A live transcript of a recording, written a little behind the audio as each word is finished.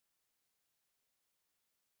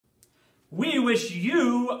We wish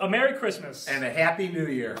you a Merry Christmas. And a Happy New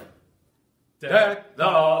Year. Deck the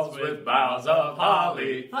halls with boughs of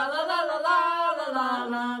holly. La la la la la la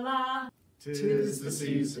la la. 'Tis the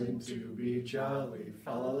season to be jolly.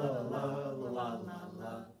 Fa la la la la la la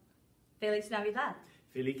la. Feliz Navidad.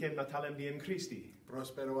 Felice Natalem Diem Christi.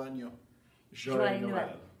 Prospero año. Joyeux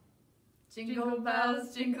Noël. Jingle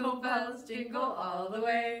bells, jingle all the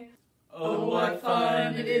way. Oh, what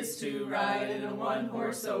fun it is to ride in a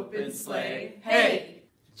one-horse open sleigh. Hey!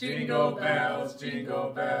 Jingle bells,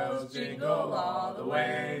 jingle all the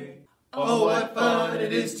way. Oh, what fun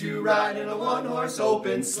it is to ride in a one-horse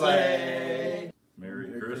open sleigh.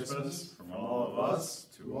 Merry Christmas from all of us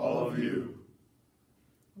to all of you.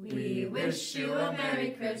 We wish you a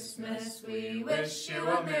Merry Christmas. We wish you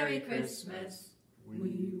a Merry Christmas.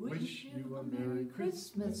 We wish you a Merry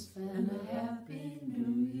Christmas and a Happy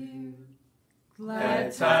New Year.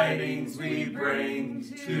 Glad tidings we bring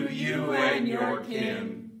to you and your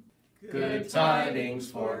kin. Good tidings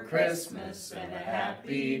for Christmas and a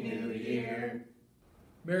Happy New Year.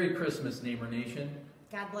 Merry Christmas, Neighbor Nation.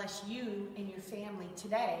 God bless you and your family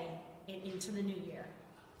today and into the new year.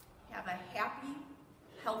 Have a happy,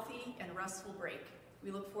 healthy, and restful break.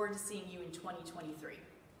 We look forward to seeing you in 2023.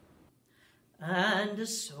 And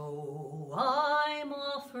so I'm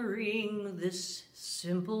offering this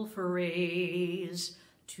simple phrase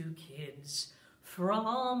to kids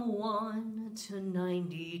from 1 to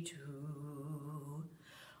 92.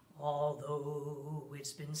 Although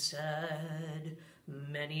it's been said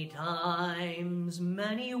many times,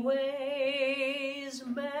 many ways,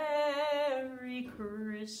 Merry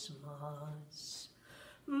Christmas,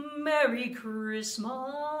 Merry Christmas,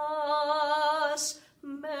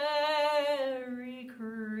 Merry